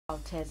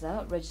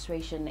Alteza,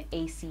 registration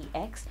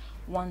ACX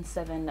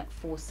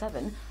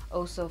 1747,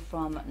 also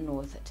from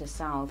north to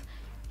south.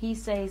 He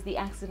says the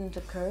accident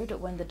occurred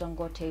when the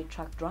Dangote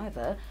truck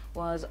driver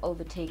was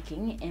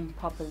overtaking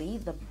improperly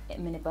the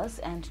minibus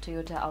and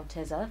Toyota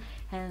Alteza,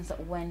 hence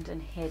went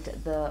and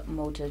hit the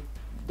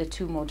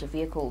two motor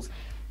vehicles.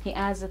 He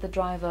adds that the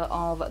driver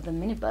of the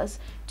minibus,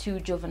 two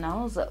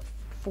juveniles,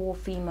 4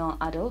 female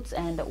adults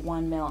and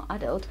 1 male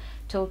adult,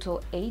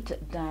 total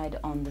 8, died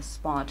on the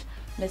spot.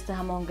 Mr.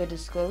 Malunga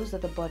disclosed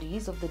that the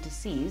bodies of the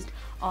deceased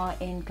are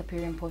in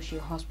Kapirimposhi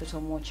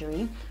Hospital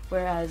mortuary,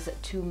 whereas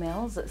 2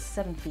 males,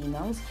 7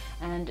 females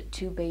and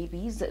 2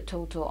 babies,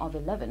 total of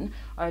 11,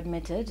 are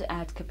admitted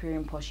at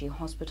Kapirimposhi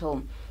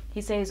Hospital. He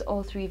says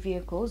all 3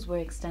 vehicles were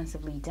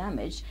extensively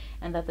damaged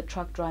and that the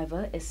truck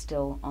driver is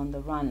still on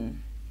the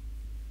run.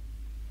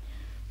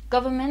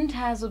 Government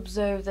has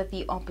observed that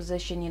the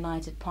Opposition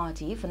United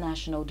Party for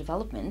National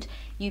Development,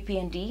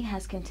 UPND,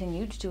 has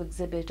continued to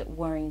exhibit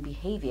worrying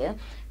behavior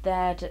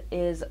that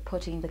is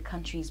putting the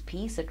country's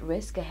peace at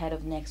risk ahead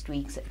of next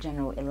week's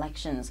general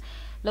elections.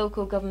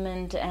 Local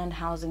Government and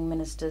Housing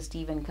Minister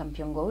Stephen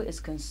Kampyongo is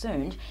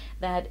concerned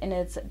that in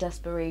its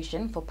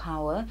desperation for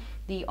power,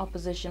 the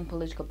opposition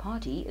political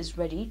party is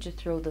ready to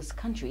throw this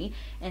country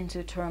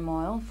into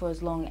turmoil for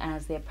as long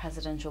as their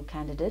presidential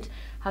candidate,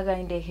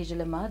 Hakainde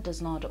Hichilema,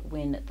 does not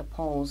win the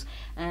polls.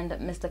 And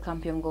Mr.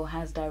 Kampyongo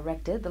has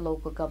directed the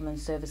Local Government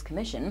Service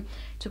Commission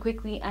to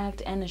quickly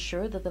act and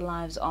ensure that the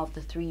lives of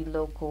the 3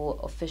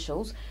 local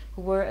officials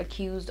who were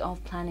accused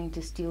of planning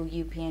to steal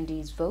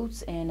UPND's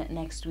votes in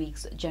next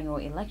week's general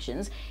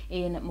elections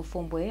in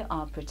Mufumbwe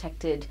are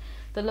protected.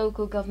 The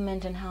Local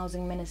Government and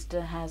Housing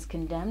Minister has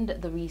condemned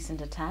the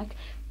recent attack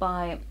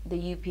by the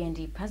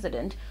UPND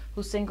president,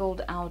 who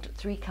singled out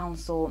 3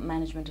 council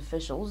management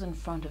officials in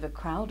front of a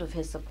crowd of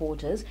his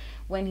supporters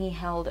when he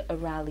held a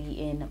rally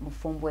in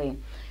Mufumbwe.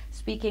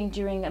 Speaking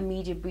during a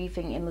media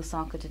briefing in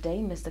Lusaka today,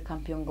 Mr.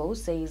 Kampyongo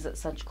says that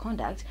such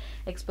conduct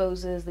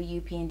exposes the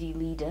UPND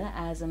leader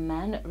as a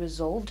man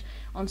resolved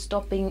on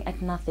stopping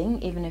at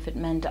nothing, even if it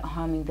meant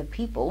harming the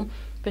people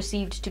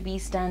perceived to be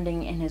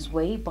standing in his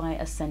way by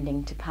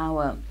ascending to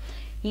power.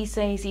 He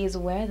says he is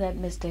aware that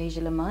Mr.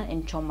 Hichilema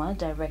in Choma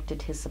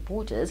directed his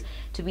supporters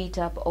to beat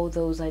up all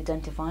those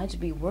identified to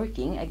be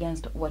working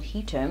against what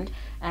he termed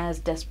as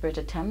desperate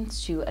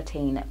attempts to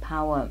attain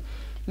power.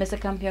 Mr.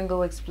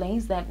 Kampyongo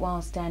explains that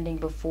while standing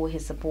before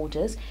his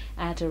supporters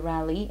at a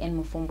rally in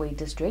Mufumbwe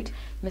district,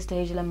 Mr.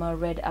 Hichilema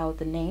read out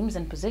the names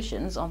and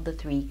positions of the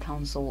 3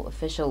 council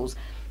officials.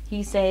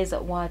 He says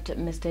what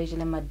Mr.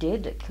 Hichilema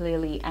did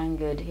clearly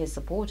angered his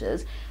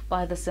supporters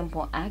by the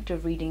simple act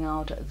of reading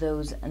out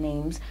those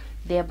names,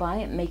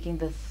 thereby making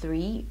the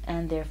 3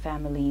 and their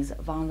families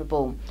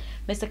vulnerable.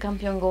 Mr.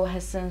 Kampyongo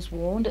has since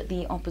warned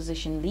the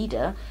opposition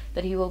leader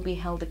that he will be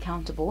held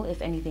accountable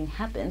if anything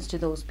happens to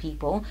those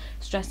people,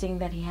 stressing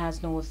that he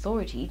has no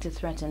authority to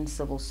threaten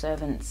civil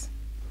servants.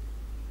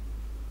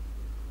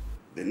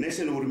 The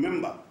nation will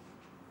remember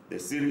the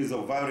series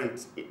of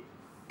violent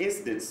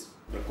incidents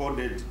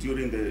recorded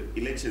during the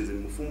elections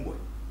in Mufumbwe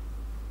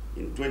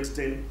in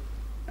 2010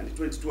 and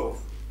 2012,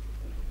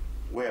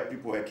 where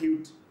people were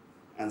killed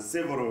and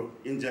several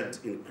injured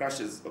in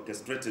crashes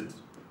orchestrated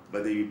by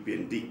the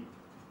UPND.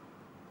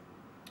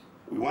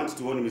 We want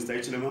to warn Mr.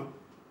 Hichilema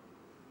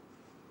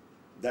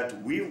that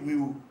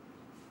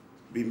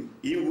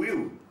he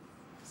will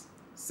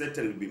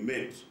certainly be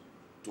made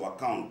to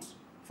account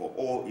for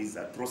all his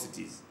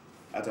atrocities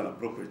at an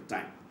appropriate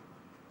time.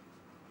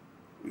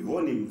 We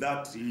warn him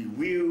that he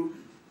will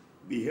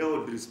be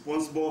held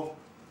responsible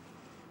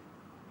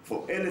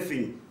for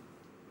anything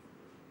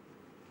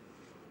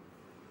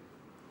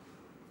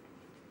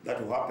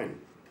that will happen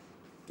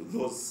to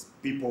those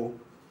people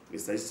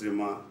Mr.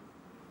 Hichilema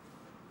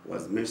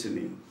was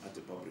mentioning at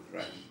a public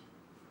rally.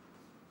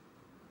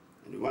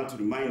 And we want to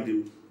remind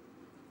him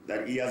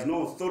that he has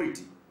no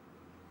authority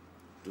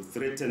to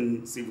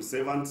threaten civil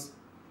servants,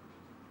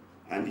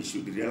 and he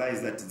should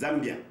realize that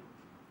Zambia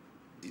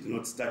did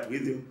not start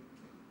with him,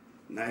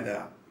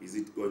 neither is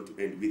it going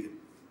to end with him.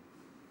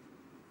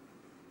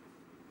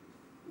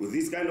 With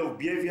this kind of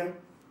behavior,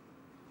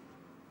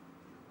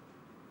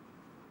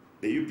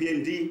 the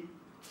UPND,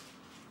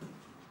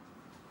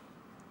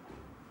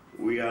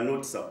 we are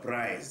not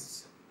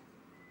surprised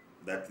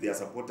that their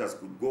supporters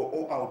could go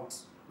all out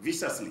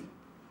viciously,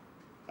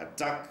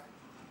 attack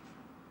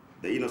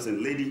the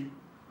innocent lady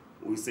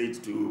who is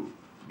said to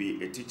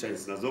be a teacher in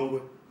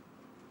Sinazongwe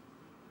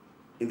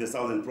in the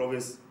southern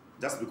province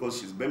just because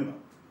she's Bemba,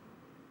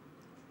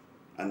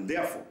 and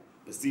therefore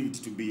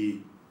perceived to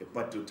be a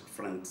Patriotic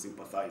Front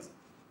sympathizer.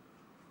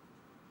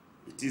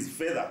 It is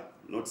further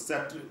not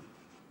certain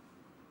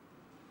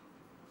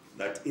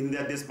that in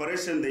their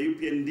desperation, the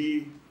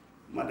UPND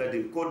murdered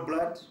in cold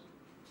blood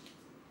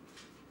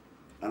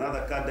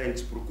another cadre in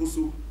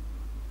Chipurukusu,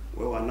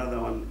 where another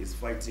one is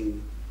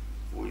fighting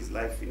for his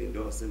life in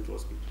Indora Central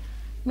Hospital.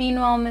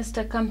 Meanwhile,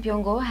 Mr.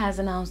 Kampyongo has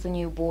announced the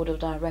new board of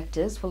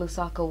directors for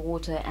Lusaka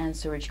Water and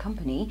Sewage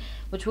Company,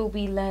 which will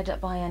be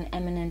led by an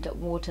eminent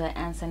water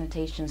and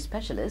sanitation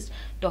specialist,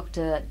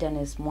 Dr.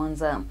 Dennis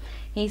Mwanza.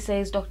 He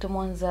says Dr.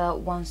 Mwanza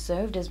once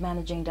served as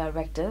managing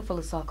director for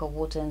Lusaka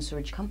Water and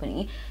Sewage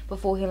Company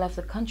before he left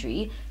the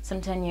country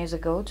some 10 years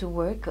ago to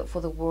work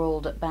for the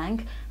World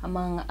Bank,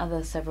 among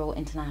other several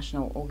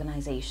international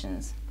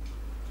organizations.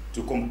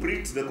 To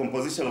complete the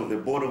composition of the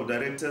board of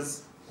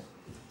directors,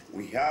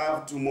 we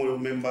have 2 more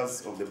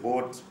members of the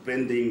board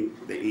pending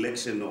the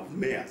election of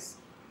mayors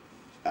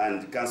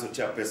and council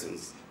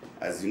chairpersons.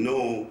 As you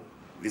know,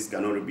 this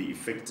can only be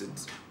effected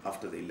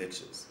after the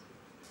elections.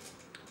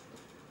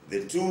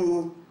 The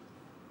 2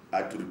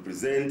 are to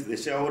represent the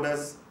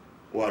shareholders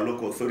who are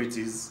local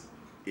authorities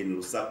in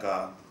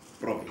Lusaka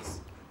province.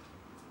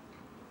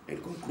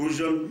 In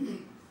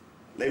conclusion,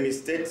 let me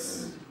state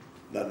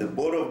that the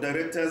board of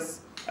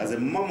directors has a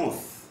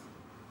mammoth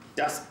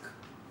task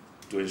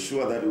to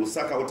ensure that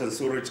Lusaka Water and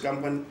Sewerage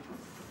Company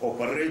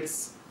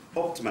operates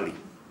optimally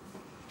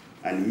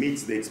and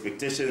meets the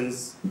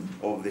expectations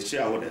of the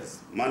shareholders,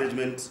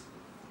 management,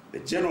 the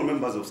general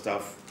members of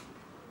staff,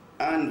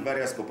 and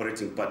various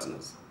cooperating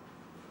partners.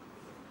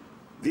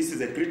 This is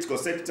a critical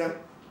sector,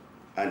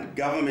 and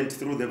government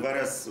through the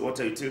various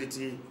water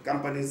utility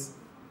companies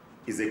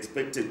is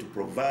expected to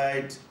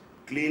provide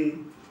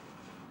clean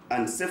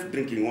and safe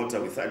drinking water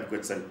with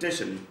adequate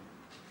sanitation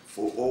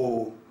for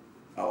all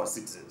our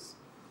citizens.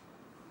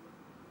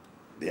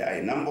 There are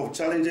a number of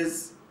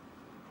challenges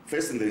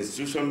facing the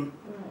institution,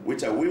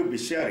 which I will be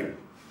sharing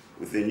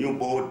with the new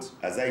board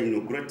as I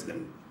inaugurate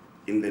them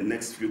in the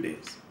next few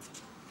days.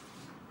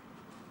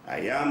 I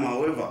am,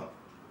 however,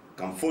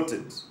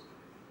 comforted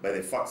by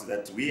the fact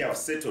that we have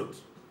settled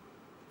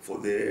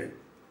for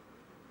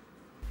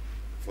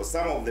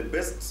some of the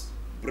best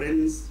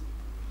brains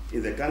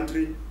in the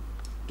country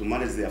to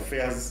manage the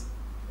affairs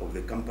of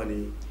the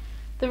company.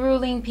 The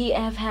ruling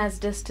PF has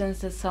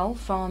distanced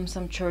itself from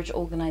some church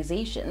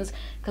organizations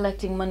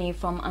collecting money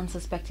from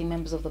unsuspecting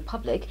members of the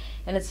public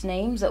in its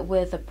names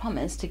with a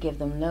promise to give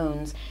them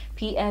loans.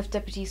 PF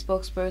Deputy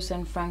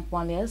Spokesperson Frank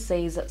Walia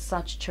says that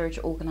such church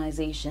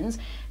organizations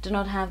do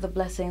not have the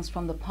blessings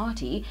from the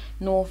party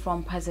nor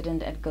from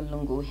President Edgar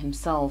Lungu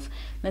himself.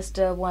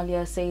 Mr.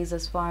 Walia says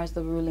as far as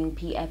the ruling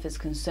PF is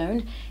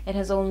concerned, it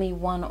has only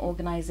one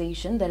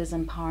organization that is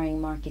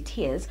empowering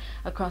marketeers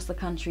across the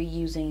country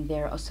using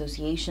their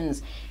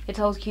associations. It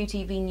tells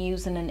QTV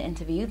News in an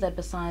interview that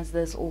besides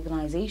this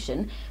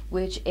organization,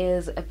 which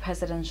is a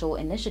presidential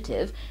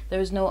initiative, there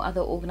is no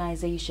other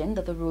organization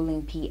that the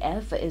ruling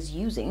PF is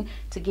using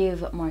to give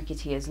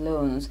marketeers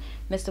loans.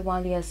 Mr.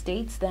 Walia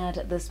states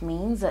that this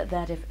means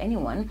that if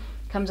anyone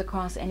comes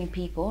across any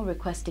people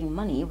requesting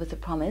money with a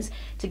promise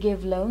to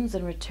give loans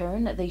in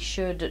return, they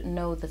should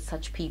know that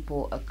such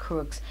people are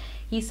crooks.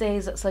 He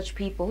says such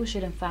people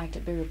should in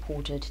fact be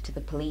reported to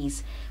the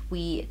police.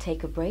 We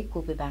take a break.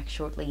 We'll be back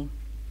shortly.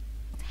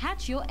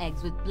 Hatch your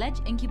eggs with Pledge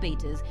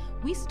Incubators.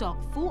 We stock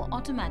full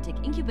automatic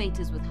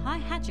incubators with high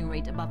hatching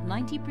rate above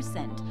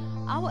 90%.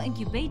 Our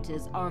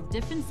incubators are of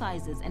different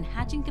sizes and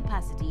hatching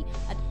capacity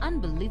at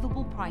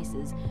unbelievable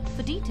prices.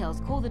 For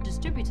details, call the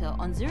distributor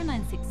on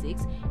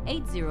 0966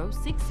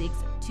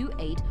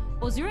 806628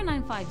 or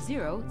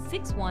 0950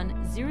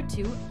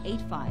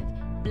 610285.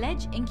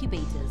 Pledge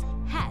Incubators.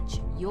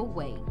 Hatch your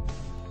way.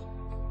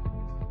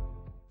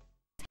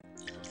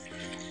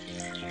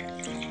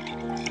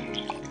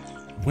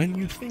 When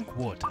you think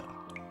water,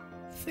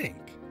 think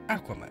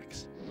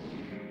Aquamax.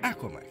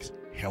 Aquamax,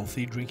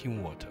 healthy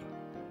drinking water,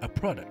 a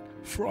product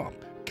from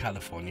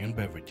Californian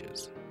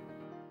Beverages.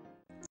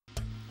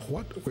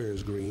 What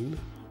wears green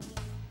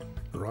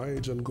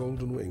rides on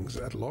golden wings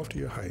at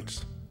loftier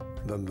heights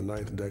than the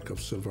ninth deck of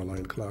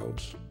silver-lined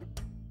clouds,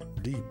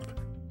 deep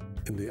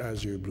in the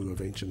azure blue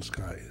of ancient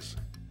skies.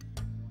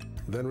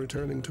 Then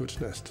returning to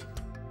its nest,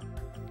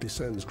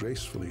 descends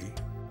gracefully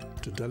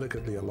to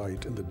delicately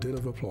alight in the din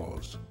of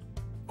applause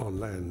on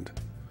land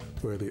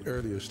where the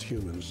earliest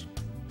humans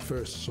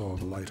first saw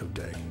the light of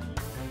day.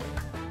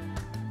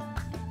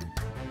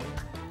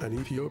 An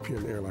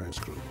Ethiopian Airlines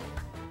crew,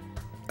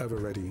 ever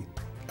ready,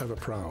 ever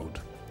proud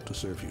to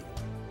serve you.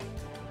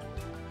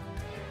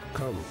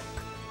 Come,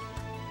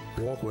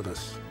 walk with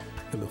us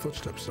in the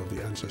footsteps of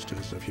the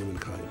ancestors of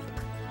humankind.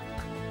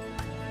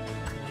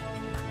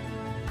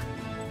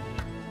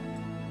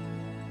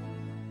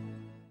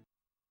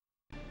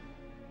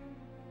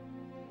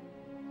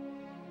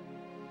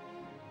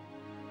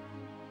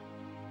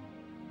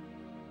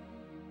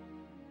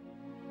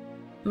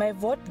 My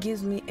vote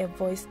gives me a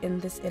voice in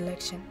this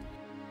election,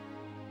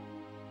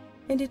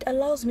 and it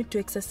allows me to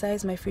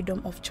exercise my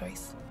freedom of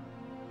choice.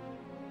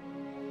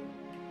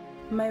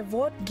 My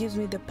vote gives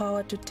me the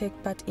power to take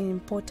part in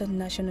important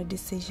national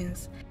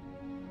decisions.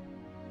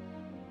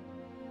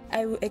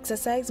 I will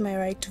exercise my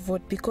right to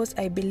vote because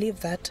I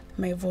believe that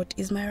my vote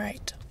is my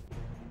right.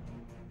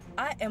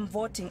 I am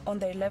voting on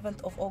the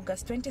 11th of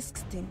August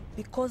 2016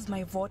 because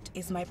my vote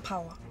is my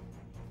power.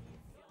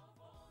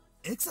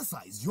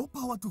 Exercise your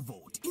power to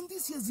vote in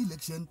this year's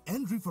election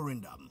and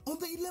referendum. On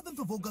the 11th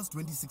of August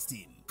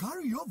 2016,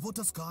 carry your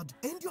voter's card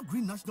and your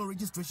green national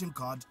registration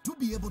card to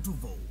be able to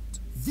vote.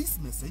 This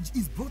message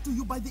is brought to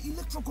you by the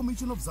Electoral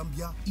Commission of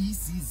Zambia,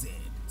 ECZ.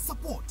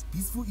 Support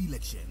peaceful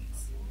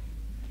elections.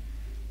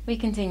 We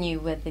continue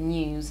with the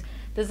news.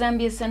 The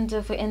Zambia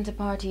Center for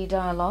Inter-Party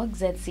Dialogue,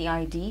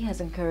 ZCID, has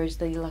encouraged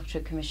the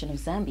Electoral Commission of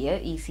Zambia,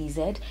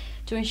 ECZ,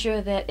 to ensure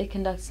that it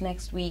conducts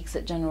next week's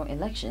general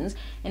elections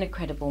in a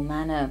credible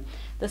manner.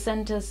 The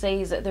center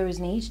says there is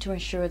need to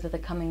ensure that the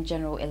coming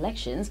general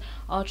elections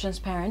are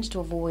transparent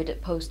to avoid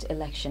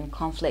post-election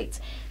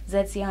conflicts.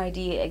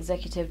 ZCID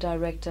Executive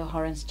Director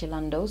Horace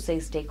Chilando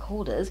says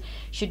stakeholders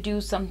should do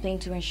something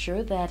to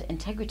ensure that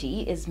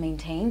integrity is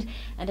maintained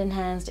and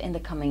enhanced in the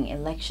coming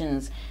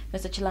elections.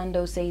 Mr.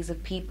 Chilando says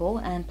if people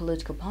and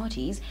political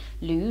parties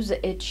lose,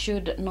 it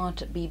should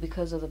not be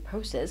because of the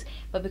process,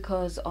 but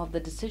because of the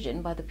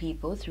decision by the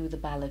people through the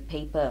ballot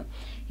paper.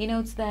 He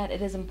notes that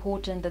it is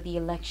important that the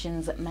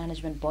elections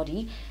management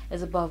body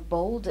is above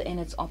board in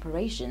its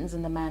operations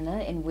and the manner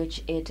in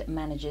which it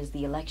manages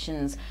the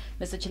elections.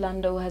 Mr.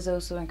 Chilando has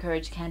also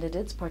encouraged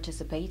candidates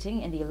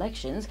participating in the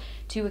elections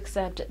to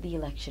accept the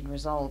election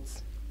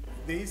results.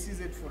 The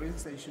ECZ, for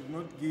instance, should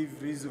not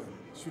give reason,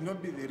 should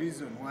not be the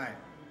reason why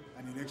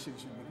an election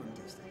should be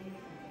contested.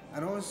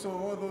 And also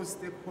all those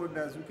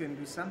stakeholders who can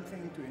do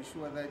something to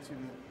ensure that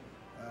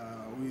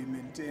we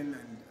maintain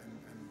and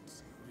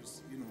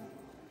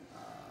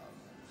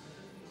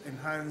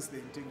enhance the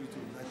integrity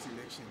of that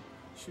election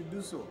should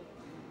do so.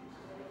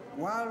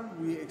 While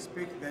we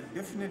expect that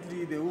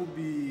definitely there will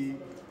be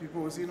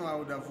people who say, I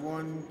would have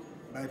won,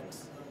 but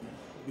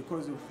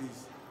because of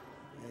this,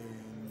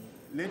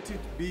 let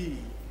it be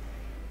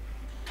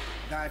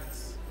that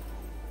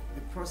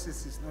the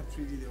process is not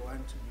really the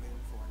one to blame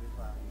for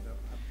whatever would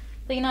have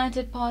happened. The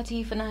United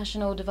Party for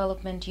National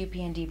Development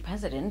UPND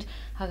President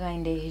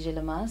Hakainde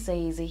Hichilema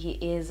says he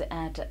is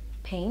at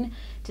pain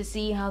to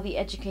see how the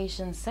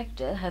education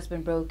sector has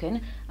been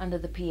broken under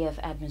the PF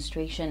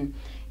administration.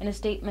 In a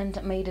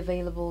statement made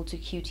available to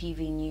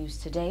QTV News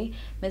today,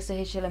 Mr.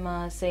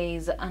 Hichilema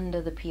says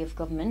under the PF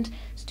government,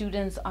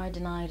 students are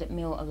denied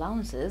meal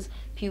allowances,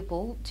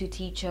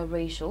 pupil-to-teacher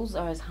ratios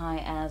are as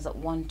high as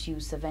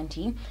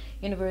 1:70,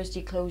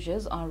 university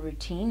closures are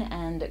routine,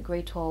 and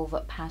grade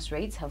 12 pass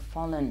rates have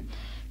fallen.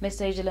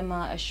 Mr.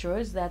 Hichilema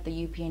assures that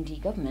the UPND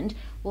government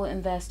will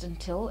invest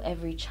until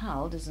every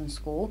child is in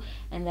school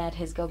and that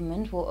his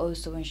government will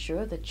also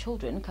ensure that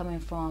children coming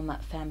from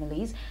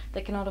families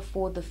that cannot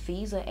afford the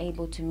fees are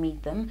able to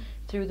meet them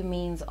through the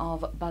means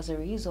of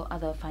bursaries or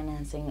other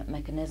financing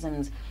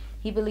mechanisms.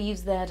 He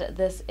believes that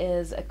this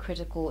is a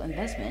critical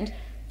investment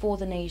for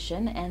the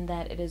nation and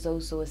that it is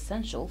also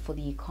essential for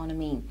the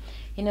economy.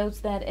 He notes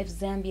that if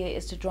Zambia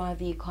is to drive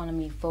the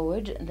economy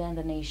forward, then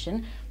the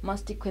nation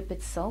must equip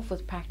itself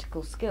with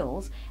practical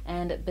skills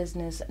and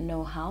business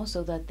know-how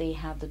so that they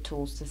have the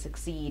tools to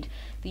succeed.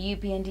 The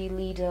UPND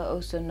leader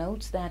also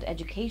notes that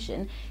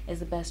education is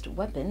the best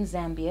weapon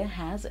Zambia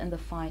has in the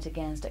fight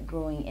against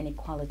growing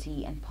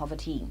inequality and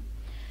poverty.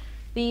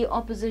 The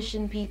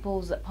opposition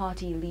People's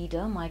Party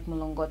leader, Mike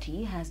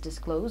Malunga, has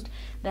disclosed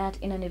that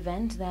in an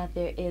event that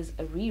there is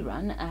a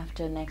rerun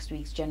after next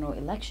week's general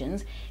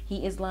elections,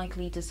 he is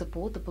likely to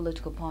support the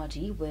political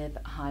party with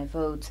high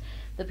votes.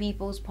 The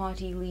People's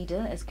Party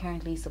leader is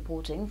currently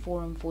supporting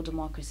Forum for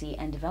Democracy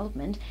and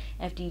Development,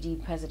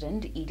 FDD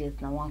President Edith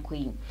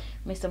Nawakwi.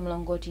 Mr.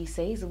 Malunga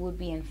says it would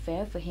be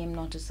unfair for him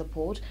not to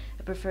support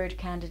a preferred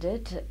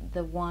candidate,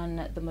 the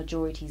one the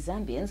majority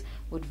Zambians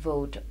would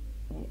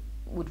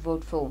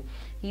vote for.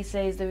 He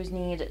says there is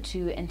need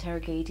to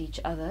interrogate each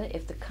other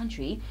if the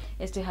country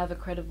is to have a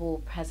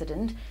credible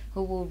president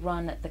who will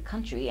run the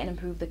country and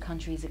improve the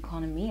country's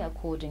economy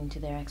according to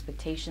their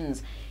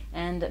expectations.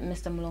 And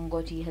Mr.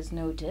 Malunga has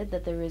noted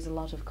that there is a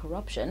lot of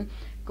corruption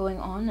going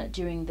on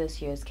during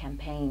this year's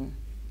campaign.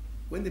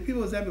 When the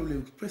people of Zambia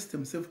will express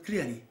themselves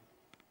clearly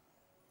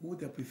who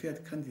their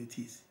preferred candidate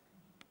is,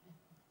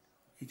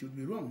 it would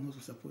be wrong not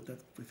to support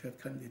that preferred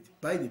candidate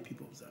by the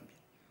people of Zambia.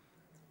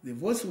 The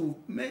votes will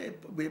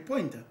be a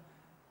pointer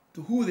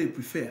to who they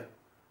prefer,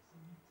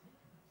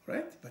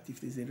 right? But if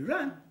there's a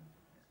run,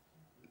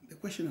 the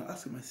question I'll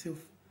ask myself,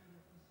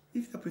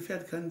 if the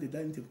preferred candidate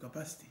doesn't have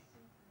capacity,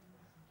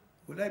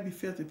 would I be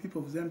fair to the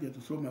people of Zambia to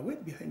throw my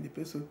weight behind the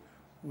person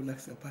who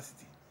lacks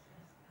capacity,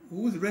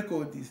 whose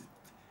record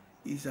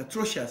is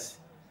atrocious,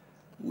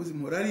 whose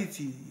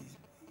morality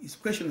is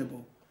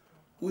questionable,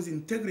 whose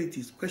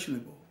integrity is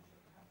questionable?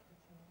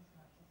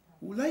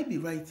 Will I be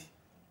right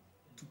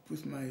to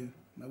put my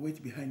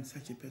weight behind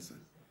such a person?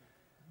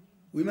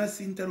 We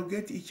must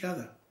interrogate each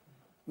other.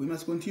 We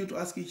must continue to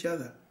ask each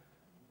other,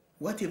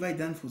 what have I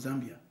done for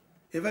Zambia?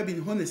 Have I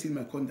been honest in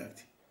my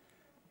conduct?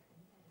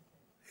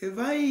 Have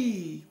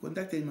I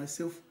conducted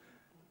myself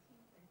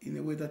in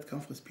a way that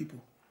comforts people?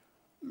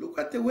 Look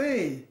at the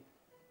way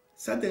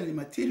suddenly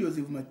materials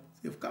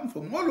have come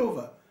from all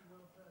over.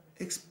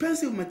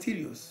 Expensive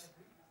materials,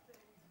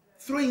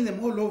 throwing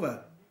them all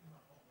over.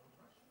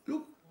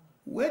 Look,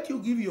 where do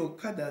you give your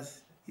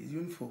cadres his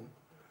uniform?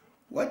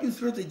 What you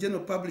throw to the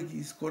general public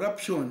is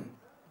corruption.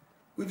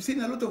 We've seen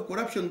a lot of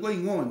corruption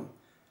going on.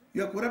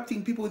 You are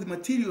corrupting people with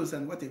materials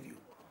and what have you.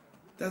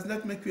 Does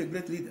not make you a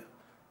great leader.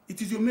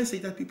 It is your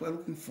message that people are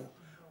looking for.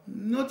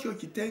 Not your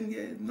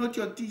kitenge, not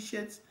your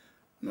t-shirts,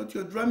 not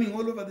your drumming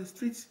all over the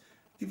streets,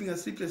 giving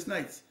us sleepless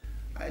nights.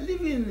 I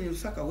live in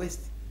Osaka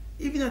West.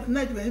 Even at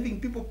night, we're having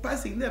people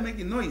passing there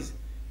making noise,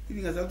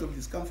 giving us out of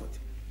discomfort.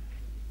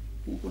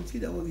 We'll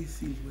consider all these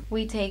things.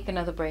 We take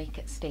another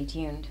break. Stay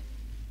tuned.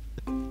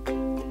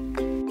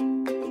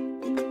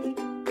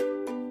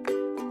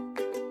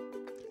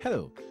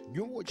 Hello,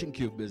 you're watching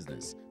Cube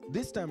Business.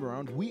 This time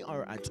around, we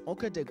are at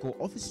Okadeco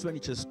Office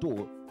Furniture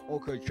Store,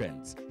 Oka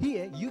Trends.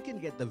 Here, you can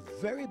get the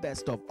very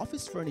best of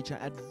office furniture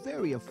at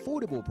very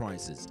affordable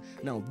prices.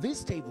 Now,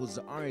 these tables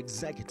are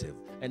executive,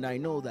 and I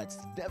know that's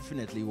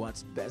definitely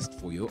what's best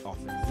for your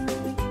office.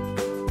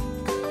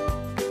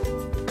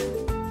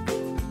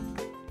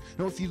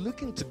 Now, if you're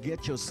looking to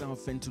get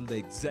yourself into the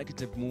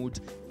executive mood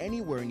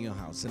anywhere in your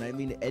house, and I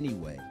mean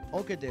anywhere,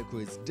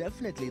 Okadeco is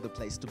definitely the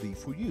place to be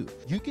for you.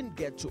 You can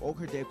get to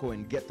Okadeco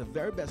and get the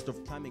very best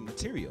of climbing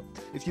material.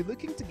 If you're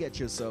looking to get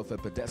yourself a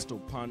pedestal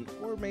pan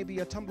or maybe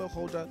a tumbler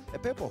holder, a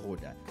paper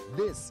holder,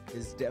 this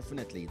is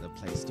definitely the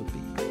place to be.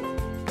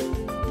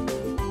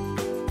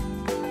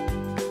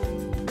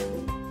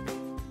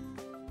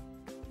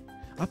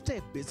 After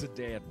a busy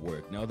day at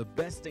work, now the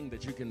best thing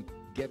that you can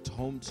get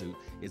home to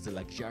is a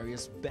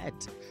luxurious bed.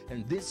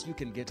 And this you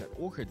can get at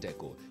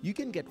Okadeco. You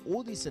can get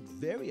all this at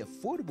very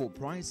affordable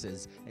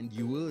prices, and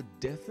you will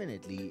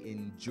definitely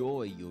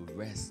enjoy your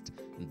rest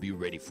and be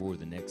ready for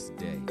the next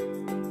day.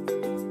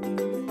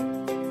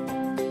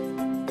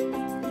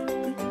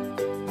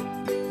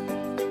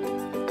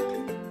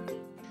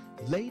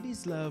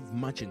 Ladies love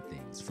matching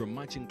things, from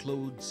matching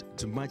clothes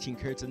to matching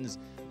curtains,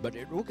 but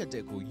at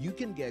Okadeco you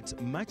can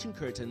get matching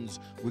curtains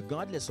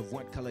regardless of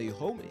what color your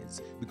home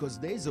is, because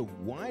there's a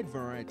wide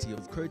variety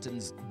of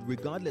curtains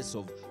regardless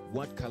of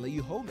what color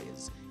your home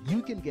is.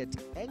 You can get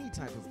any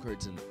type of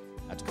curtain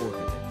at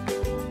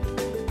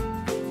Okadeco.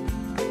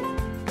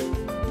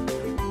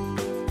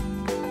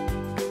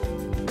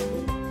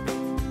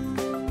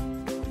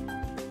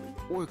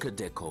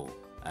 Okadeco,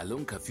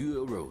 along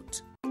Kafue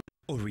Road.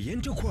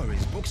 Oriental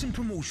Quarries Boxing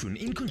Promotion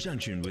in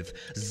conjunction with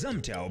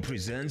Zamtel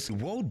presents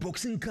World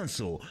Boxing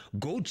Council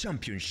Gold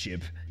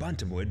Championship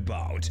Bantamweight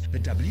bout. The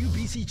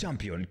WBC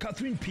champion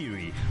Catherine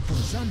Piri from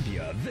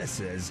Zambia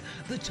versus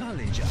the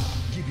challenger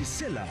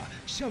Gibisela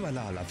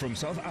Shabalala from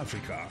South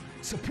Africa.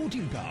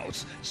 Supporting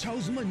bouts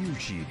Charles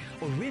Manucci,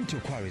 Oriental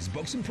Quarries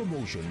Boxing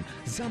Promotion,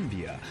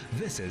 Zambia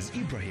versus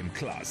Ibrahim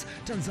Class,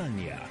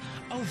 Tanzania.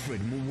 Alfred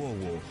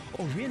Muwowo,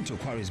 Oriental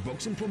Quarries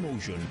Boxing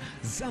Promotion,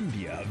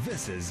 Zambia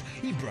versus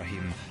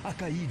Ibrahim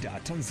Akaida,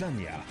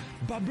 Tanzania.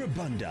 Barbara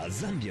Banda,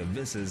 Zambia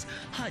versus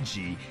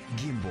Haji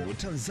Gimbo,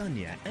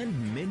 Tanzania,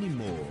 and many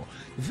more.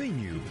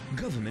 Venue,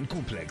 Government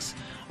Complex,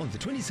 on the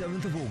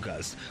 27th of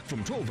August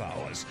from 12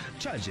 hours.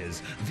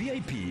 Charges,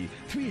 VIP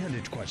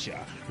 300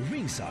 kwacha,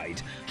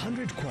 ringside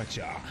 100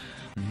 kwacha.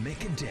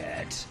 Make a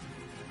date.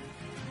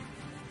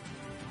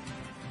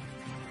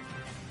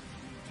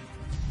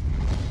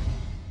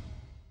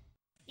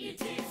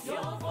 It is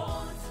your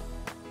vote.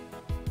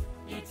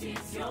 It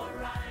is your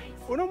right.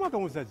 Uno mwaka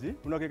musaji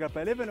unakeka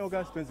pa 11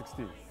 August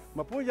 2016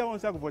 mapunja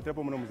wonse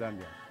akuvoterapo muno mu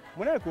Zambia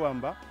munaye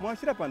kuwamba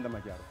mwashira panda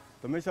majaro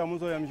tomesha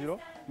muzo ya mjiro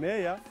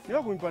meya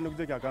niwa kumpanda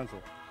kuzeka kanso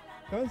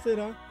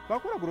kansera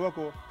bakora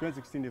kurwako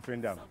 2016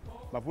 referendum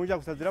mapunja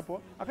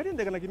kusazirapo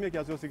akatendeka na kimia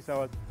kya 6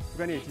 hours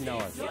tukani 18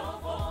 hours.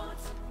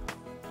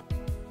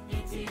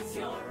 It is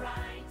your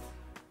right.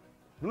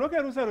 Nunoke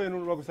rusaro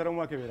enu lwakusara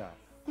mwakebera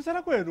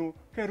kusara kwenu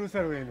ke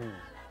rusaro enu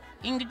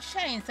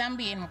ingitshara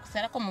insambi yenu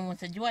kusarako mu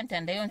musaji wa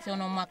ntanda yonse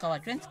ono mwaka wa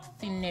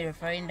 2016 ne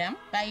referendum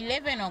by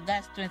 11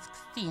 August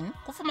 2016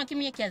 kufuma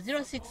kimia kya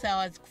 06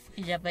 hours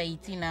kufukija by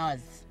 18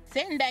 hours.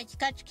 Senda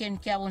kikachu kenu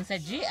kya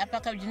wonsaji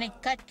apaka ujine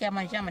kikachu kya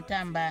manja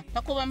matamba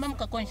pakubamba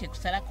mkakonshe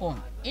kusarako.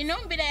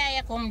 Inombila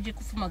ya mji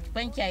kufuma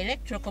kipanchi ya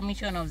Electoral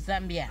Commission of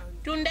Zambia.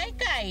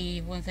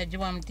 Tundaikai wonsaji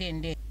wa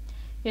mtende.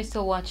 You're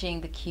still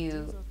watching the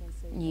Q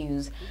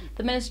News.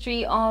 The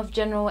Ministry of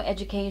General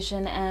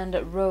Education and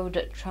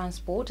Road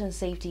Transport and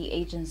Safety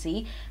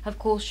Agency have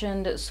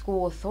cautioned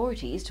school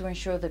authorities to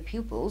ensure that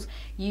pupils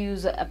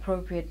use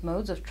appropriate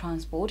modes of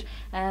transport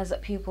as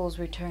pupils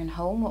return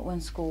home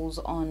when schools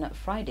on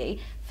Friday,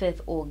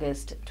 5th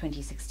August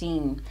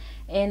 2016.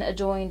 In a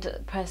joint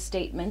press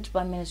statement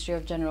by Ministry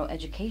of General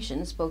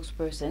Education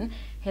spokesperson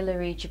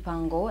Hilary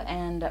Chipango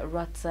and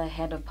RATSA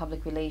Head of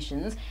Public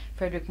Relations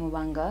Frederick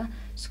Mubanga,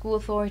 school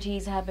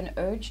authorities have been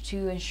urged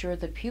to ensure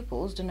that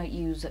pupils do not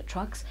use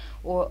trucks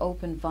or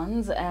open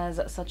vans as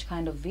such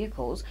kind of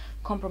vehicles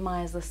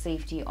compromise the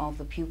safety of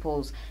the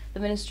pupils. The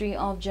Ministry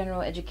of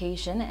General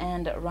Education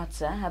and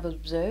RATSA have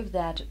observed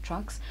that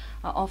trucks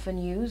are often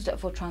used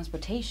for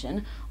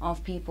transportation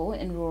of people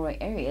in rural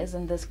areas,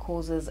 and this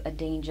causes a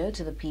danger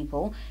to the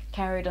people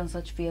carried on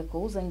such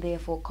vehicles and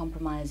therefore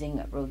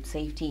compromising road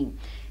safety.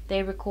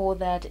 They recall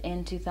that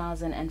in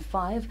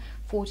 2005,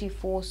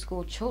 44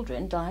 school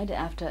children died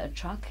after a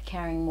truck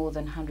carrying more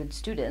than 100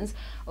 students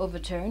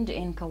overturned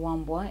in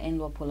Kawambwa in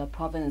Luapula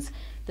province.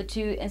 The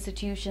two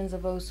institutions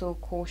have also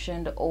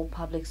cautioned all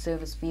public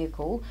service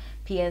vehicle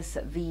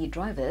PSV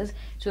drivers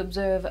to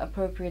observe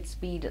appropriate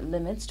speed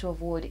limits to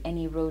avoid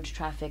any road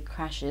traffic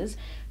crashes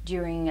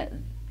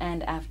during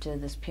and after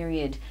this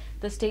period.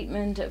 The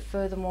statement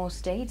furthermore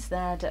states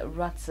that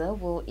RATSA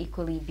will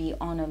equally be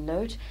on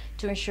alert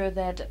to ensure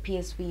that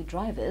PSV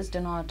drivers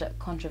do not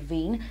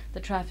contravene the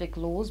traffic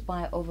laws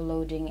by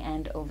overloading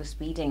and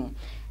overspeeding.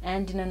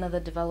 And in another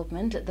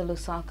development, the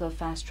Lusaka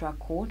Fast Track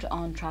Court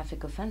on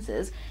Traffic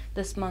Offences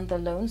this month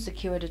alone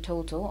secured a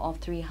total of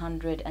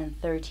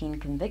 313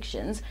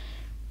 convictions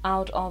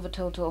out of a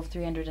total of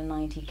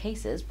 390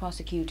 cases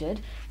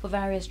prosecuted for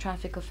various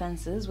traffic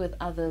offences, with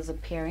others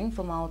appearing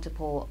for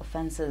multiple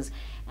offences.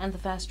 And the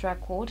Fast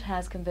Track Court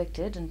has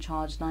convicted and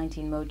charged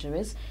 19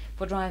 motorists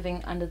for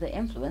driving under the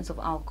influence of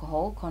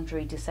alcohol,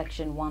 contrary to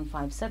Section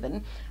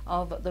 157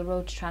 of the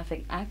Road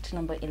Traffic Act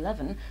No.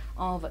 11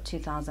 of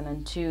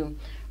 2002.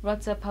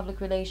 RATSA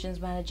Public Relations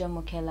Manager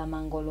Mukela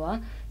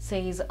Mangolwa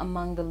says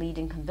among the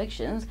leading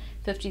convictions,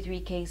 53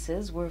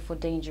 cases were for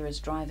dangerous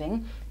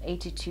driving,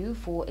 82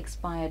 for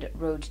expired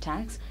road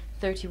tax,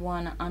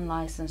 31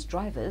 unlicensed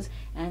drivers,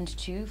 and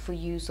 2 for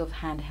use of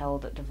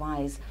handheld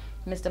device.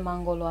 Mr.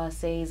 Mangolwa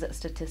says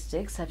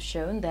statistics have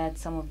shown that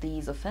some of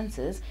these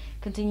offences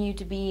continue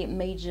to be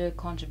major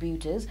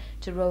contributors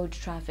to road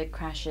traffic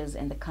crashes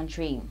in the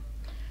country.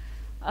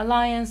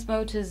 Alliance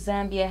Motors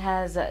Zambia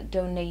has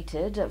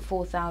donated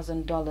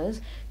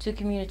 $4,000 to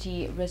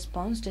community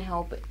response to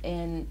help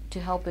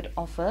it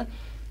offer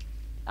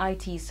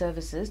IT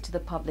services to the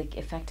public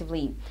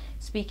effectively.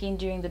 Speaking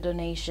during the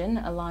donation,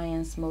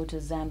 Alliance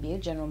Motors Zambia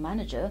General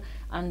Manager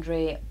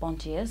Andre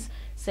Bontius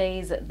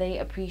says they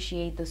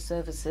appreciate the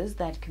services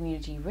that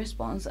community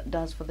response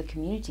does for the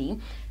community,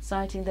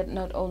 citing that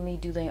not only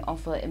do they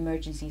offer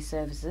emergency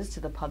services to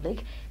the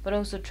public, but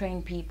also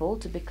train people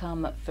to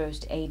become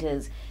first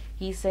aiders.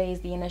 He says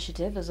the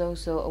initiative is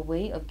also a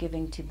way of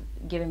giving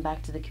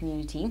back to the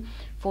community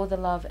for the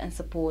love and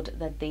support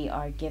that they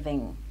are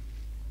giving.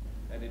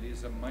 And it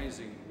is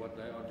amazing what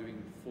they are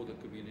doing for the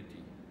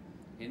community,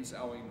 hence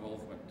our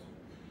involvement.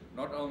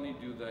 Not only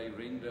do they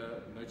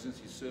render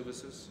emergency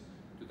services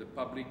to the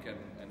public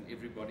and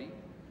everybody,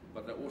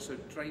 but they also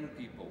train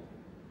people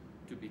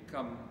to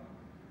become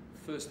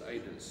first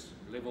aiders,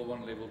 level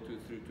 1, level 2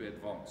 through to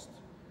advanced.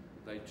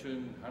 They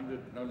turn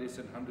no less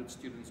than 100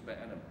 students per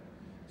annum.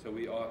 So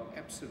we are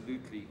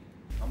absolutely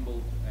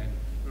humbled and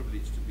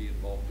privileged to be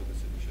involved with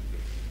this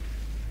initiative.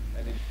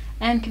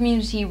 And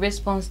Community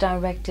Response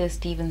Director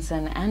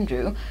Stevenson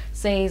Andrew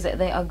says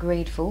they are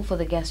grateful for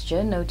the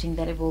gesture, noting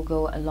that it will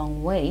go a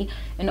long way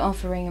in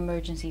offering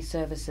emergency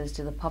services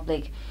to the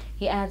public.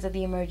 He adds that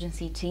the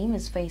emergency team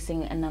is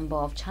facing a number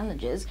of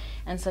challenges,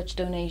 and such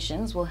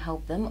donations will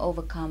help them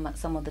overcome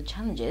some of the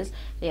challenges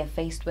they are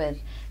faced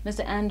with.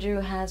 Mr. Andrew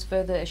has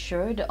further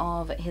assured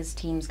of his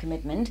team's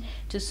commitment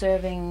to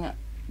serving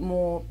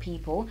more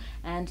people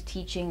and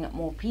teaching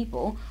more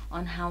people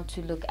on how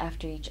to look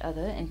after each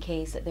other in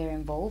case they're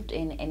involved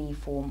in any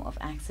form of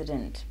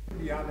accident.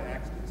 The other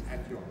accidents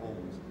at your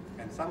homes,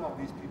 and some of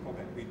these people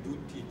that we do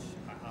teach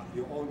are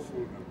your own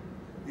children.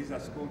 These are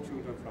school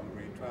children from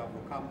grade 12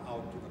 who come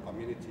out to the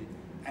community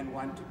and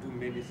want to do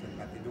medicine,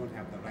 but they don't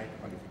have the right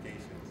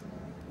qualifications.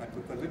 But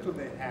with the little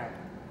they have,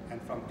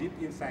 and from deep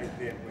inside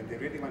them, when they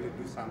really want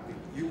to do something,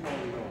 you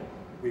all know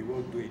we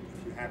will do it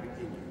if you have it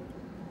in you.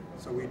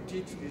 So we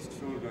teach these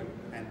children,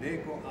 and they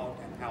go out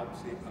and help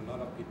save a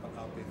lot of people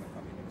out there in the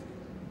community.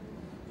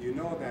 You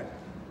know that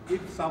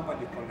if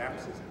somebody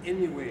collapses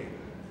anywhere,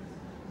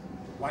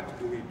 what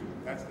do we do?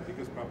 That's the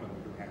biggest problem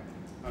we do have.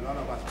 A lot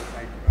of us would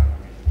like to run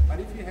away. But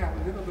if you have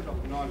a little bit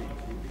of knowledge,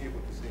 you'll be able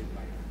to save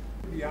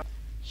life.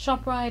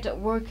 ShopRite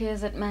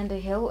workers at Manda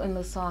Hill in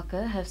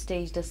Lusaka have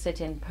staged a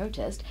sit-in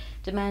protest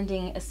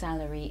demanding a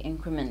salary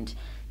increment.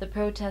 The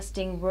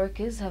protesting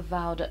workers have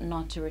vowed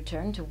not to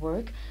return to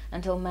work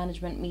until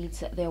management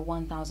meets their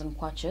 1,000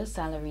 kwacha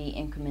salary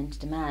increment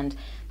demand.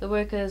 The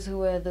workers, who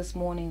were this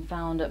morning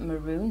found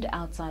marooned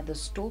outside the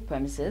store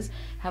premises,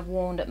 have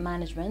warned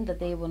management that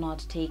they will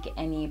not take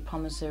any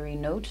promissory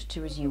note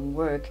to resume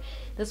work.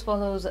 This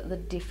follows the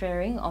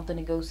deferring of the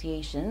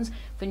negotiations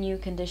for new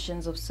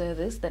conditions of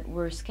service that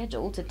were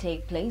scheduled to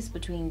take place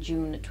between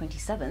June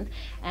 27th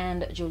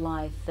and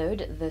July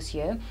 3rd this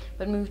year,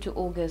 but moved to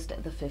August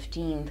the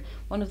 15th.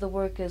 One of the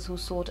workers who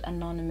sought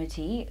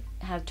anonymity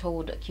have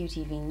told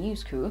QTV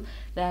News Crew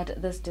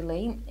that this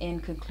delay in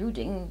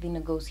concluding the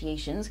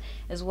negotiations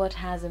is what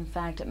has in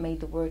fact made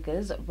the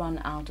workers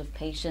run out of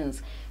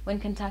patience. When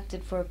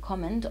contacted for a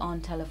comment on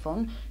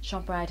telephone,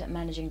 ShopRite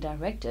Managing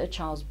Director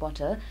Charles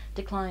Botter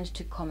declined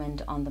to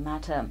comment on the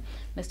matter.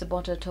 Mr.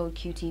 Botter told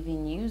QTV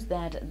News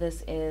that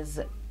this is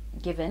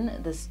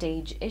given the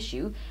stage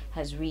issue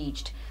has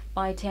reached.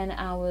 By 10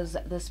 hours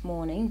this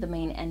morning, the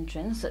main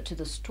entrance to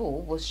the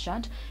store was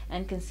shut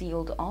and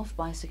concealed off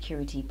by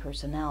security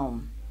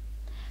personnel.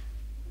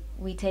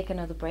 We take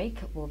another break.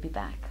 We'll be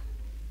back.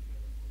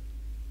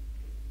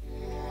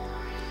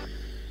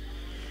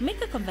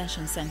 Mika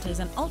Convention Center is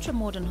an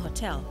ultra-modern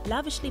hotel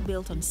lavishly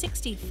built on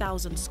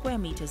 60,000 square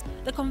meters.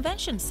 The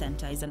convention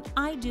center is an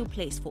ideal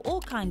place for all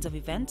kinds of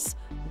events,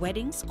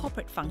 weddings,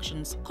 corporate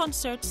functions,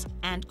 concerts,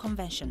 and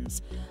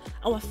conventions.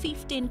 Our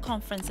 15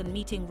 conference and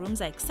meeting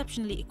rooms are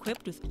exceptionally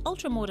equipped with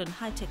ultra-modern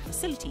high-tech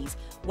facilities,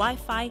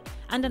 Wi-Fi,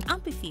 and an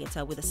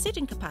amphitheater with a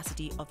sitting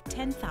capacity of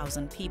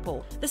 10,000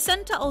 people. The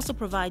center also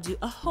provides you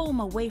a home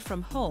away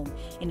from home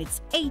in its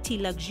 80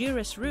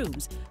 luxurious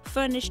rooms,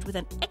 furnished with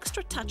an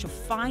extra touch of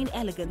fine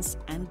elegance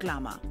and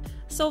glamour.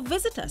 So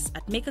visit us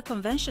at Mika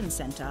Convention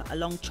Center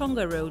along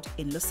Chonga Road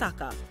in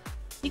Lusaka.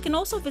 You can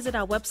also visit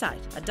our website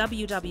at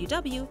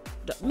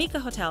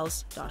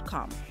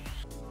www.mikahotels.com.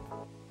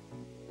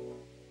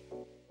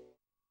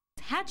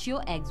 Hatch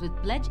your eggs with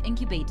Pledge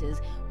incubators.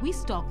 We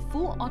stock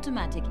full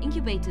automatic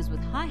incubators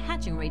with high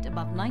hatching rate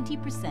above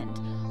 90%.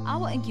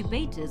 Our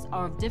incubators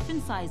are of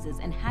different sizes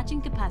and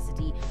hatching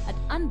capacity at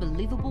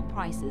unbelievable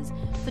prices.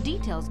 For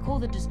details, call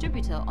the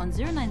distributor on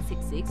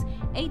 0966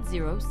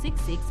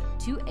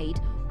 806628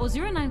 or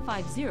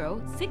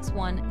 0950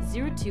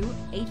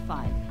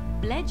 610285.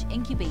 Pledge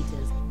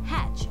incubators.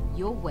 Hatch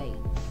your way.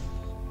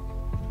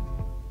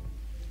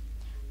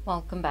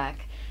 Welcome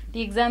back.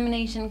 The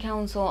Examination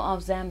Council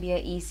of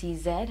Zambia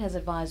ECZ has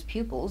advised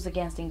pupils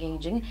against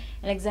engaging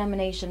in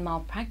examination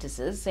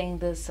malpractices, saying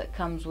this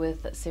comes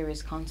with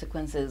serious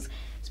consequences.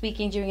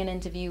 Speaking during an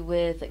interview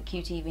with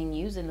QTV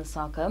News in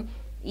Lusaka,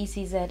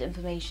 ECZ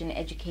Information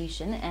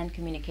Education and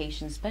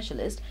Communication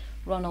Specialist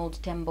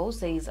Ronald Tembo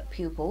says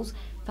pupils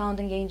found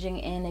engaging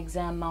in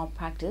exam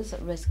malpractice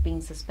risk being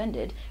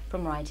suspended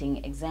from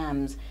writing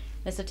exams.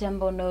 Mr.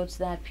 Tembo notes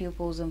that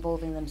pupils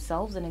involving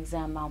themselves in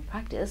exam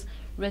malpractice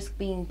risk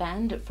being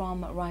banned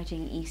from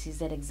writing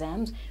ECZ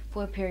exams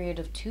for a period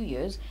of 2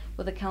 years,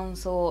 with the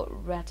council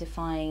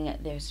ratifying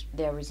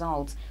their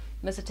results.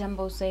 Mr.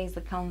 Tembo says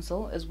the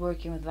council is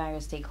working with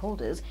various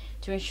stakeholders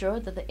to ensure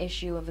that the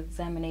issue of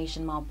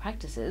examination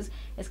malpractices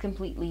is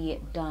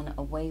completely done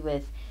away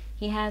with.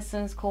 He has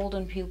since called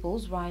on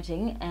pupils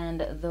writing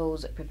and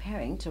those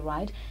preparing to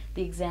write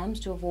the exams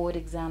to avoid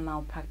exam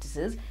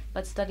malpractices,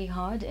 but study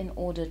hard in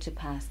order to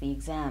pass the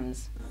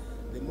exams.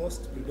 The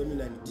most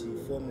predominant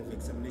form of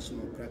examination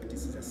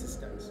malpractice is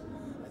assistance.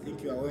 I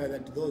think you are aware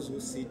that those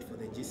who sit for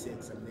the GC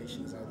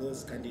examinations are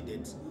those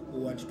candidates who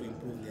want to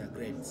improve their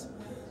grades.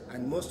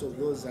 And most of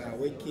those are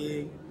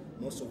working,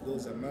 most of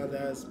those are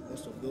mothers,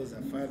 most of those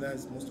are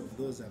fathers, most of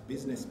those are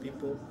business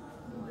people.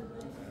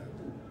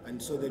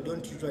 And so they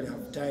don't usually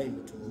have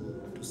time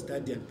to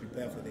study and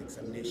prepare for the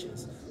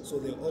examinations. So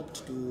they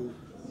opt to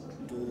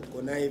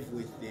connive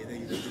with the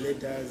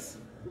invigilators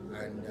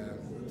and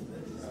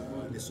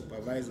the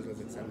supervisors of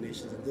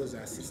examinations, and those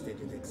are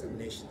assisted in the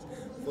examinations.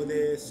 For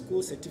the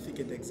school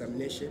certificate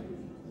examination,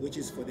 which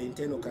is for the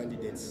internal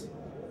candidates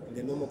in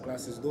the normal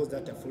classes, those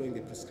that are following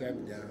the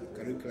prescribed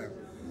curriculum,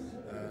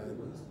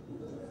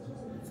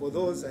 for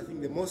those, I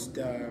think the most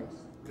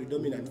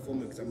predominant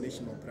form of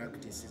examination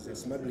malpractice is the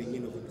smuggling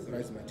in of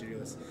unauthorized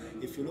materials.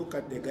 If you look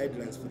at the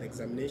guidelines for the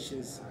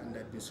examinations and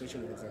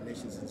administration of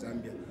examinations in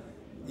Zambia,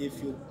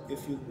 if you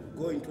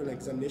go into an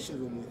examination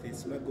room with a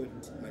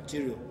smuggled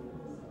material,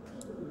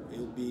 it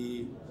will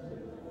be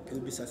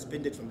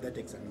suspended from that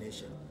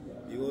examination,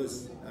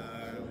 because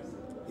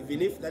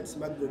even if that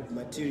smuggled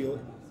material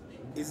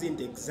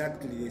isn't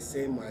exactly the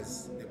same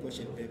as the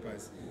question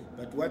papers,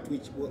 but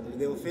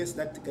the offense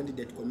that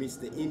candidate commits,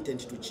 the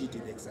intent to cheat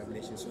in the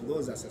examination, so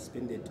those are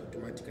suspended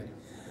automatically.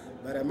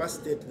 But I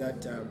must state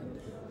that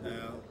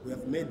we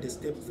have made a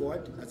step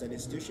forward as an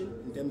institution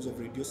in terms of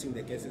reducing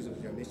the cases of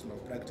examination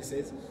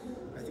malpractices.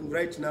 I think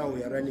right now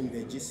we are running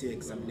the GCA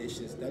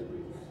examinations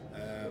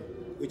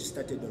which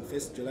started on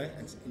 1st July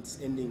and it's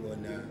ending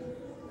on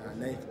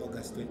 9th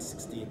August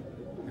 2016.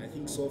 And I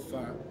think so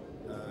far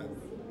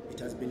it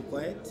has been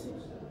quiet.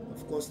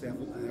 Of course, there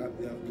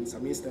have been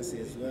some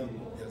instances where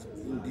there have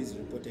been these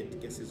reported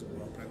cases of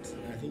malpractice.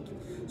 And I think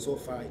so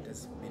far it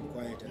has been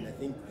quiet. And I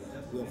think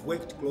we have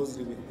worked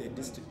closely with the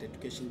District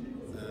Education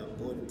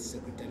Board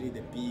Secretary,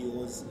 the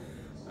PEOs,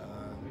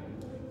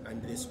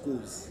 and the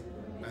schools,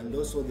 and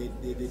also the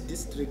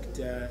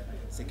district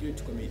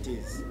security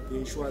committees to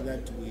ensure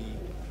that we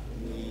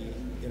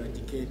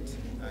eradicate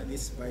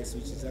this spice,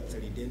 which is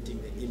actually denting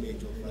the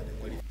image of the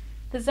qualification.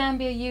 The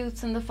Zambia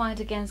Youth in the Fight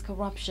Against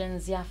Corruption,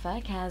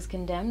 ZIAFAC, has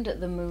condemned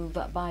the move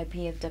by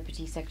PF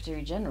Deputy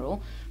Secretary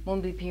General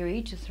Mumbi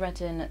Piri to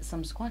threaten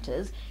some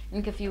squatters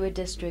in Kafue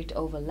district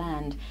over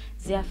land.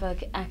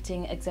 ZIAFAC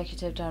Acting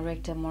Executive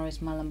Director Maurice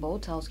Malambo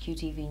tells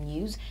QTV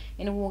News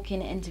in a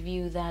walk-in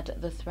interview that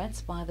the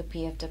threats by the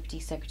PF Deputy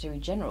Secretary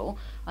General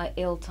are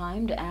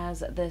ill-timed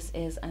as this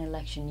is an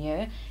election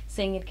year,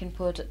 saying it can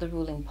put the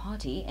ruling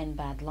party in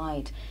bad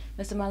light.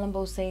 Mr.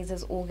 Malambo says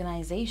his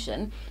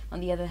organization, on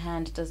the other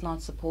hand, does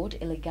not support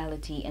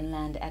illegality in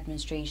land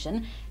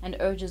administration and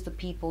urges the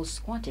people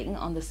squatting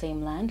on the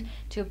same land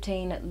to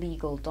obtain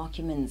legal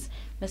documents.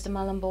 Mr.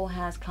 Malumbo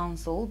has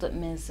counselled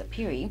Ms.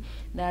 Piri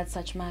that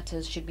such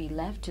matters should be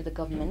left to the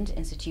government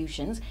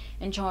institutions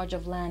in charge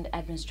of land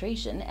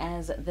administration,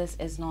 as this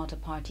is not a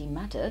party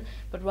matter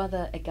but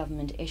rather a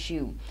government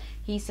issue.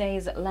 He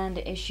says land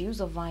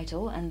issues are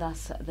vital and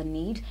thus the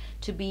need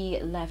to be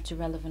left to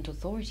relevant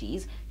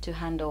authorities to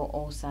handle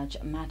all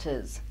such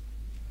matters.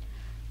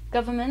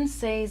 Government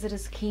says it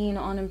is keen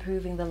on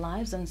improving the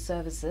lives and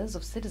services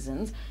of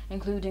citizens,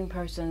 including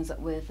persons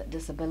with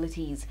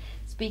disabilities.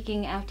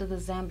 Speaking after the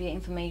Zambia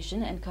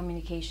Information and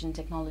Communication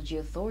Technology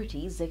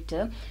Authority,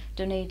 ZICTA,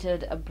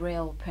 donated a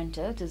Braille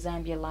printer to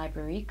Zambia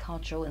Library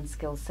Cultural and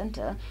Skills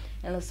Center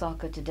in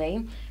Lusaka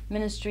today,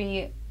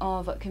 Ministry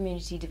of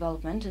Community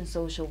Development and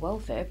Social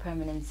Welfare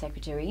Permanent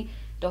Secretary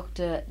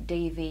Dr.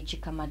 Davy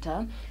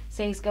Chikamata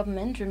says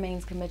government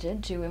remains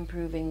committed to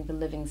improving the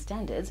living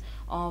standards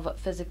of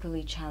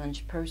physically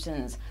challenged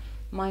persons.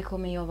 Michael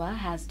Miyova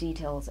has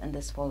details in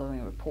this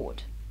following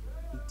report.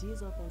 It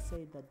is often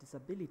said that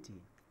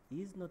disability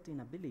is not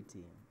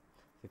inability.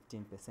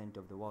 15%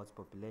 of the world's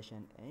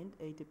population and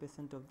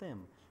 80% of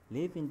them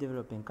live in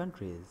developing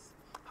countries.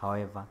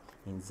 However,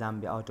 in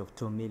Zambia, out of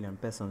 2 million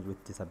persons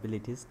with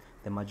disabilities,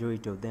 the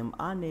majority of them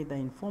are neither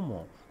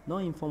informal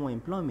nor informal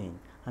employment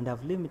and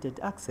have limited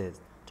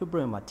access to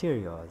Braille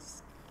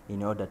materials.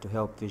 In order to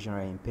help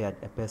visually impaired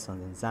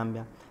persons in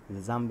Zambia, the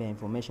Zambia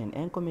Information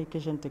and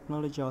Communication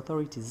Technology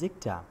Authority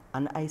ZICTA,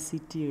 an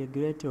ICT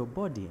regulatory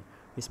body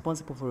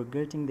responsible for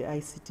regulating the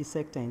ICT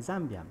sector in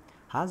Zambia,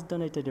 has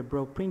donated a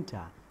Braille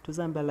printer to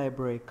Zambia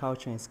Library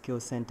Culture and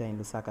Skills Center in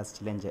Lusaka's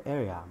Chilenje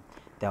area.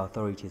 The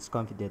authority is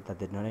confident that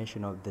the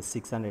donation of the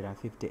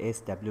 650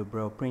 SW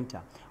Braille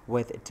printer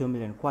worth 2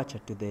 million kwacha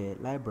to the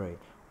library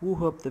will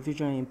help the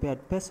visually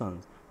impaired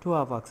persons to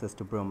have access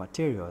to Braille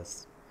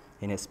materials.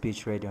 In a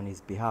speech read on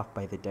his behalf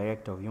by the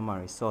Director of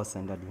Human Resource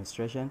and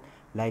Administration,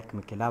 like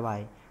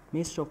Mikelabai,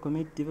 Minister of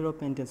Community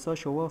Development and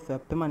Social Welfare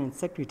Permanent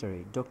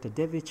Secretary Dr.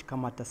 David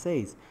Kamata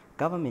says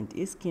government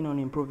is keen on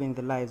improving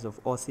the lives of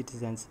all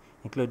citizens,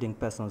 including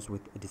persons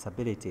with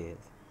disabilities.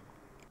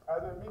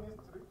 As a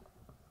ministry,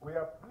 we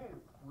are pleased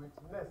to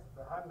witness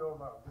the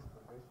handover of this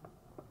donation,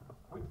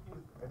 which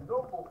is a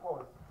noble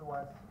cause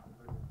towards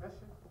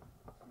implementation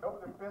of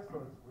the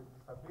Persons with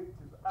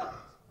Disabilities Act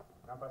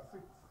number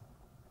 6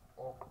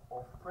 of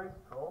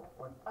 2012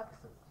 on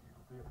access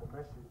to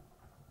information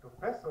to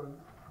persons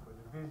with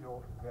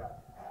visual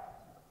impairment.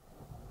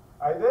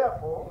 I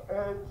therefore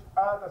urge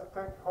other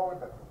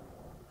stakeholders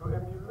to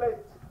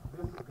emulate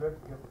this great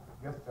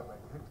gesture by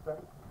ZICTA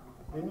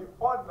in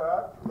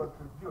order to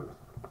contribute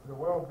to the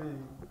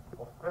well-being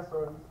of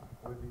persons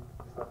with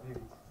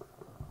disabilities.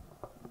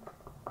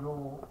 You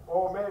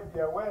all may be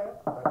aware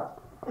that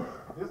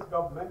this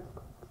government,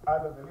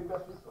 under the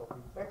leadership of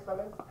His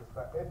Excellency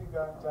Mr.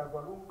 Edgar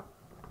Malunga,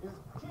 is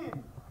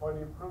keen on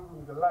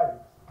improving the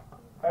lives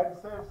and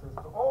services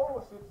to all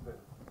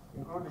citizens,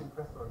 including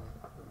persons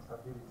with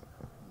disabilities.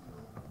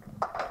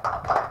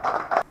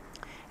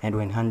 And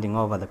when handing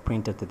over the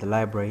printer to the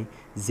library,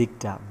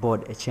 ZICTA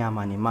Board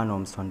Chairman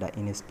Emmanuel Msonda,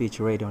 in a speech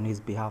read on his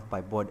behalf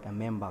by Board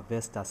member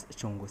Vestas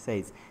Chungu,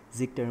 says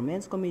ZICTA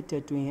remains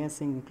committed to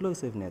enhancing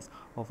inclusiveness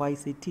of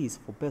ICTs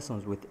for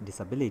persons with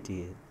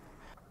disabilities.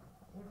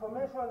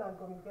 Information and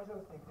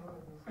communications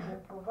technologies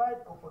can provide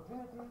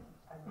opportunities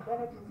and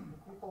benefits to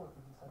people with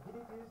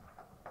disabilities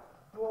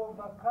to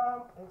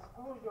overcome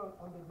exclusion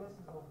on the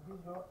basis of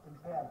visual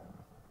impairment.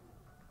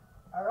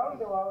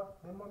 Around the world,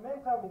 the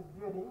momentum is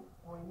building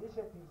for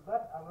initiatives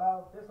that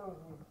allow persons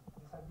with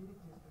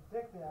disabilities to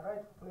take their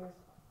right place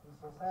in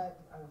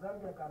society, and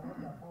Zambia cannot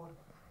afford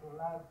to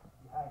lag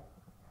behind.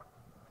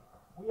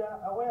 We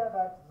are aware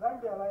that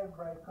Zambia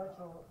Library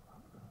Cultural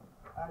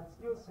and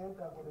Skills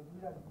Center for the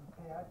Visually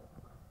Impaired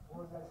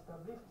was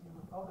established in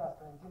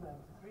August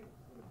 1993,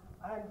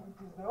 and it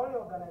is the only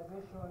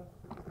organization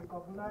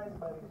recognized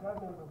by the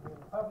government of the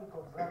Republic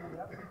of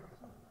Zambia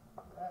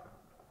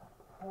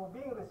for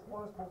being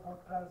responsible for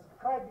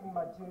transcribing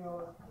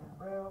materials in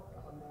Braille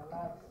on a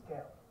large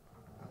scale.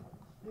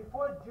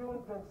 Before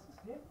June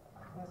 2016,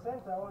 the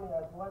center only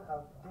had one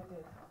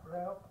outdated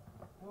Braille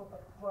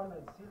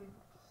 200 series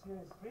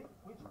 3,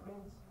 which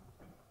prints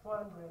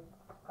 400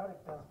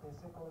 characters per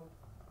second,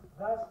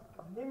 thus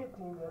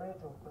limiting the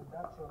rate of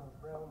production of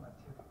Braille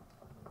material.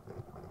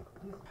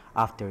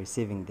 After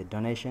receiving the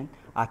donation,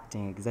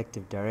 Acting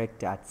Executive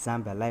Director at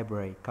Zambia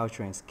Library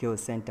Culture and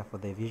Skills Center for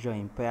the Visually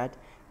Impaired,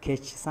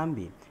 Kechi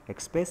Sambi,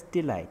 expressed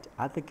delight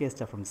at the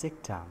gesture from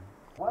ZICTA.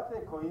 What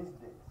a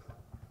coincidence.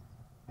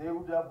 They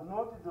would have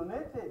not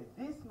donated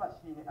this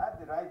machine at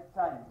the right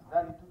time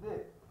than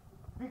today,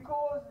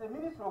 because the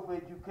Ministry of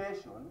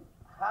Education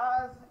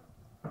has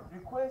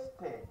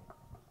requested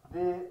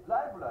the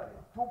library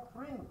to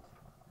print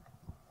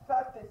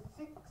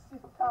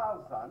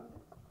 36,000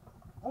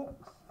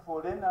 books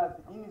for learners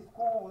in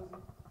schools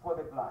for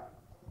the blind.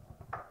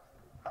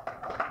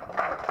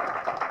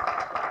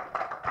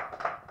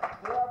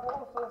 They have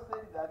also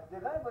said that the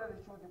library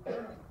should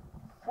print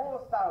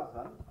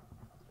 4,000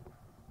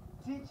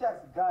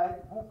 teachers'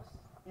 guide books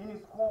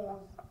in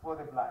schools for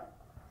the blind.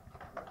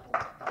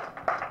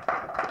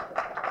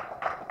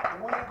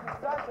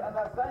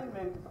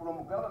 assignment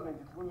from government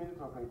through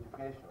Ministry of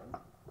Education.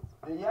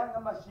 The younger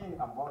machine,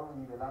 I'm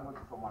borrowing the language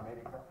from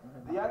America,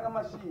 the younger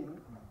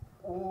machine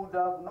would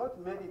have not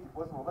made it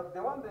possible, but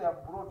the one they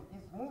have brought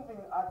is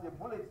moving at a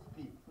bullet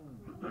speed.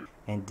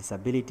 And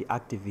disability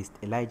activist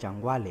Elijah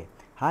Ngwale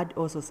had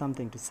also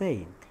something to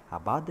say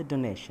about the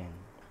donation.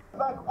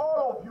 Thank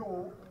all of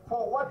you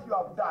for what you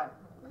have done.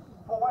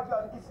 For what you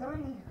have, it's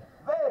really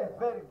very,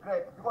 very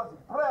great because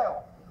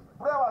Braille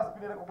has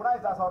been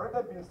recognized, as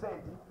already been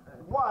said.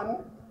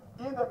 One,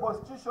 in the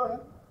Constitution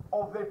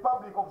of the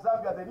Republic of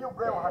Zambia, the new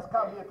Braille has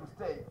come here to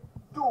stay.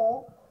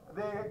 Two,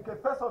 the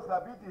Persons with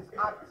Disabilities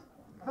Act.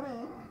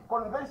 Three,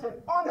 Convention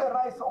on the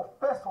Rights of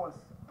Persons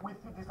with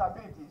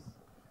Disabilities.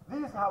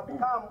 These have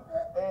come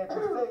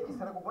to say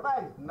it's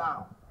recognized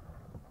now.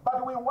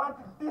 But we want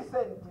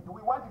decent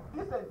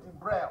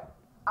Braille.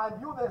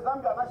 And you, the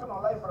Zambia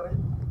National Library,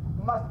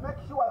 must make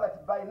sure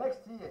that by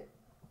next year,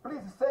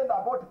 please send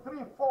about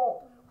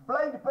 3-4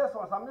 blind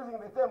persons, I'm using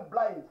the term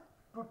blind,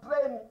 to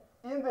train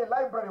in the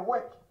library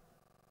work.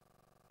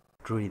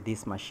 Truly,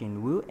 this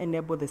machine will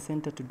enable the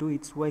center to do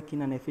its work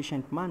in an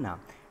efficient manner,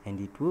 and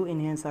it will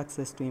enhance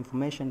access to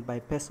information by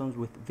persons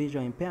with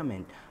visual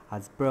impairment,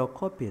 as Braille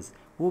copies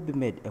will be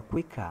made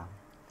quicker.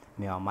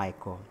 Mayor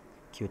Michael,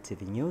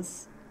 QTV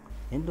News,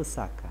 in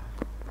Lusaka.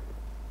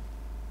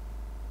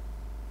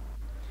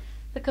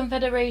 The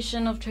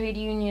Confederation of Trade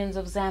Unions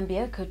of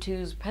Zambia,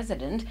 COTU's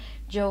president,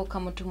 Joe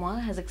Kamutumwa,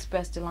 has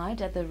expressed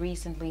delight at the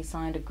recently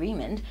signed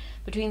agreement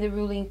between the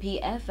ruling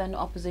PF and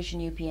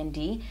opposition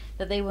UPND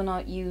that they will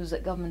not use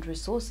government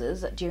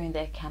resources during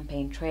their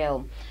campaign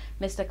trail.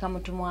 Mr.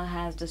 Kamutumwa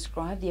has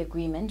described the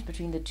agreement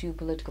between the two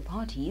political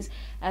parties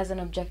as an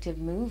objective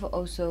move,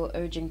 also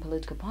urging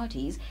political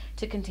parties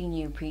to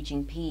continue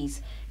preaching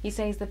peace. He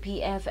says the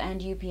PF and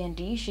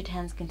UPND should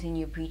hence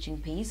continue preaching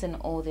peace in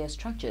all their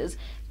structures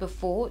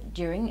before,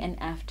 during and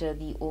after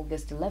the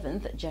August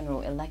 11th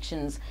general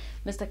elections.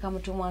 Mr.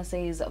 Kamutumwa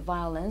says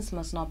violence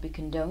must not be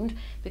condoned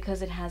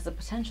because it has the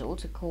potential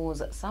to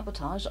cause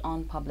sabotage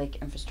on public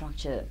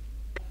infrastructure.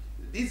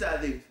 These are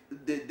the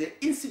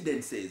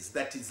incidences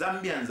that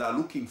Zambians are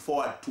looking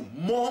forward to,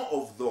 more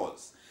of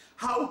those.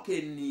 How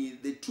can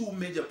the two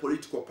major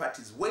political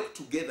parties work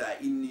together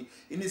in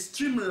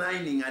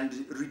streamlining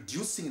and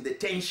reducing the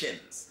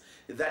tensions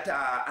that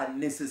are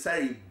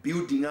unnecessarily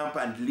building up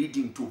and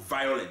leading to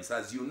violence?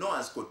 As you know,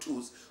 as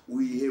COTUs,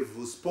 we have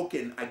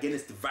spoken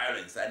against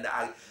violence, and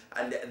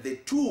the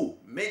two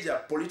major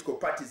political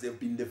parties have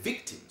been the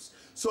victims.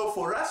 So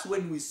for us,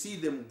 when we see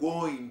them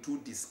going to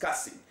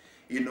discussing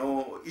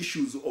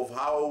issues of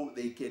how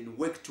they can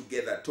work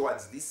together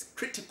towards this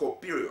critical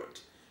period,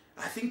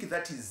 I think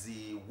that is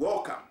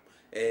welcome.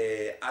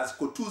 As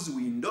COTUs,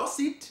 we endorse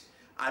it,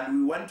 and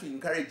we want to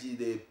encourage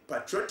the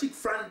Patriotic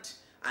Front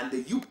and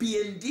the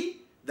UPND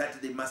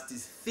that they must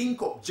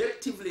think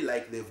objectively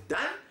like they've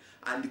done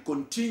and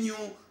continue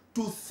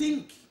to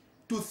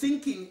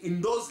thinking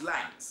in those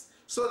lines,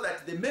 so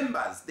that the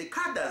members, the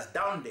cadres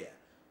down there,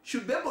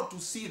 should be able to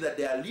see that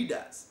their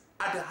leaders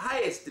at the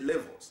highest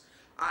levels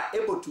are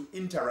able to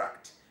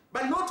interact.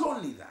 But not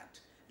only that,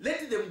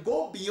 let them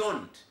go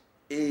beyond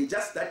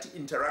just that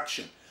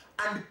interaction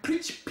and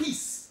preach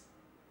peace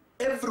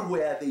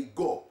everywhere they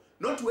go.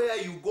 Not where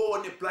you go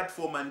on a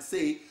platform and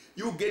say,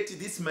 you get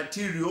this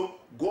material,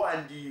 go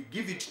and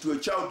give it to a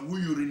child who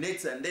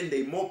urinates and then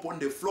they mop on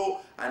the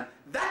floor. And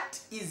that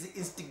is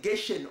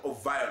instigation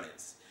of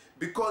violence,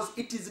 because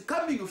it is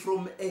coming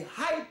from a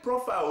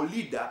high-profile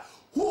leader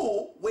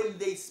who, when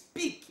they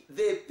speak,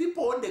 the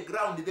people on the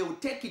ground, they will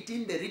take it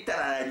in the literal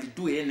and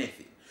do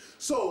anything.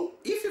 So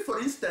if, for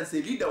instance, a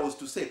leader was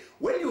to say,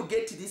 when you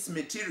get this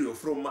material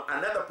from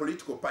another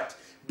political party,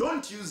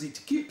 don't use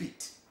it, keep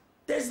it.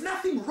 There's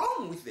nothing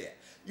wrong with that.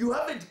 You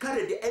haven't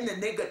carried any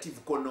negative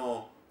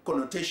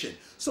connotation.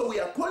 So we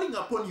are calling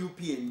upon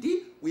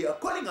UPND, we are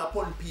calling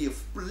upon PF,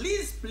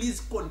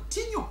 please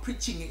continue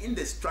preaching in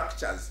the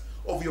structures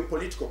of your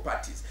political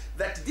parties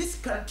that this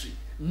country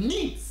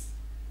needs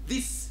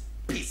this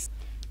peace.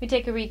 We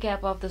take a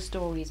recap of the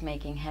stories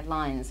making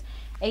headlines.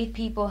 8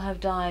 people have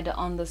died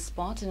on the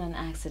spot in an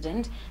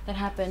accident that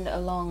happened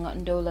along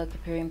Ndola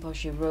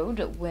Kapirimposhi Road,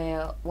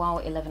 while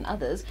 11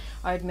 others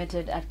are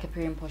admitted at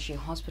Kapirimposhi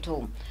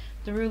Hospital.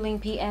 The ruling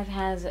PF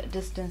has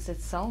distanced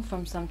itself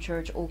from some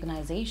church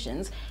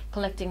organizations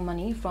collecting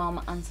money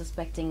from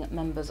unsuspecting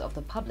members of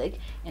the public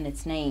in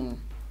its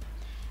name.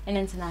 In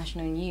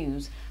international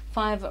news,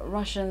 5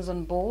 Russians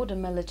on board a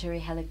military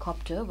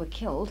helicopter were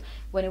killed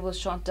when it was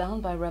shot down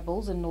by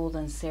rebels in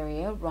northern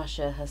Syria,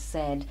 Russia has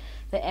said.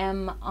 The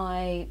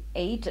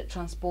Mi-8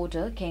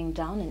 transporter came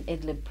down in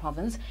Idlib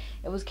province.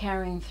 It was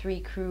carrying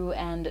 3 crew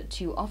and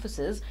 2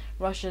 officers,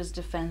 Russia's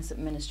defense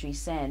ministry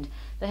said.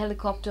 The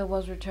helicopter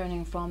was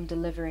returning from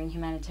delivering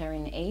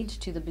humanitarian aid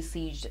to the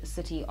besieged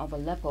city of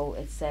Aleppo,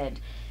 it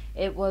said.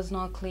 It was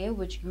not clear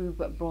which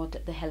group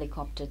brought the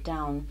helicopter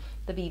down.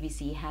 The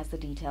BBC has the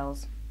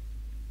details.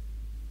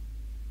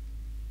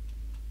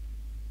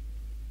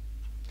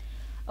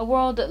 A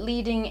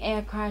world-leading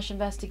air crash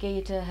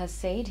investigator has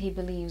said he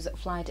believes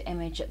flight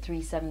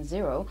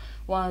MH370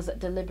 was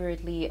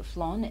deliberately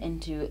flown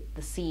into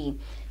the sea.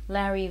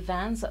 Larry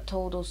Vance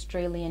told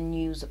Australian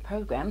news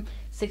program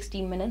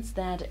 60 Minutes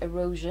that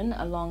erosion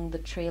along the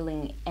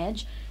trailing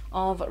edge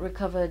of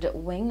recovered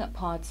wing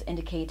parts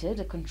indicated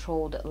a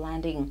controlled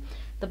landing.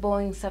 The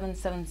Boeing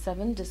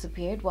 777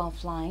 disappeared while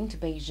flying to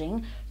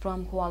Beijing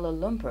from Kuala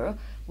Lumpur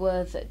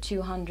with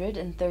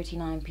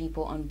 239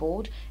 people on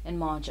board in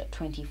March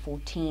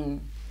 2014.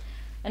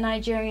 A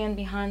Nigerian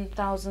behind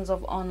thousands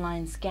of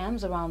online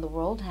scams around the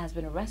world has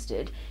been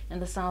arrested in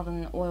the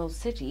southern oil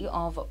city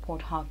of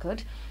Port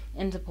Harcourt.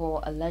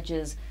 Interpol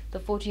alleges the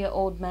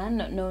 40-year-old man,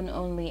 known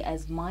only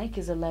as Mike,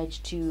 is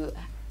alleged to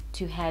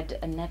head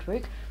a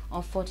network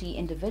of 40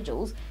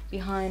 individuals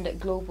behind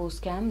global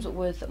scams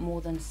worth more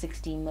than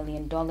 $60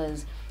 million.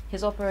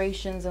 His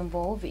operations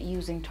involve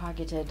using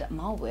targeted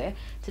malware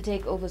to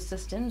take over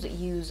systems,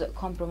 use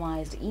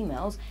compromised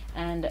emails,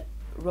 and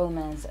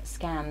romance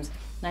scams.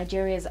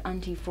 Nigeria's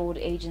anti-fraud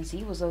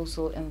agency was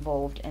also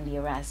involved in the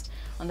arrest.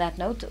 On that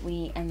note,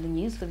 we end the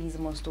news. For these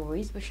and more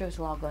stories, be sure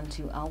to log on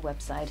to our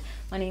website.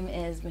 My name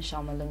is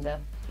Michelle Malunga.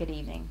 Good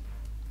evening.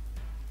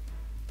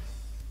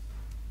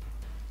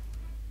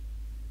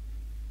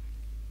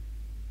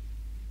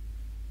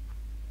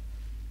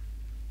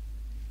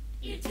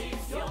 It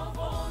is your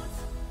vote.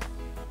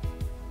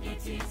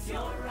 It is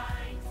your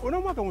right.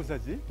 Uno mwaka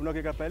musaji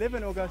unokeka pa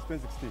 11 August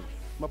 2016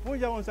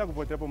 mapunja onse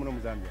akuvoterapo muno mu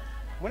Zambia.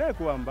 Mwana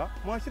kuamba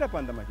mwashira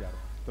panda majaro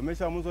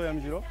tomesha muzo ya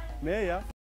mjiro meya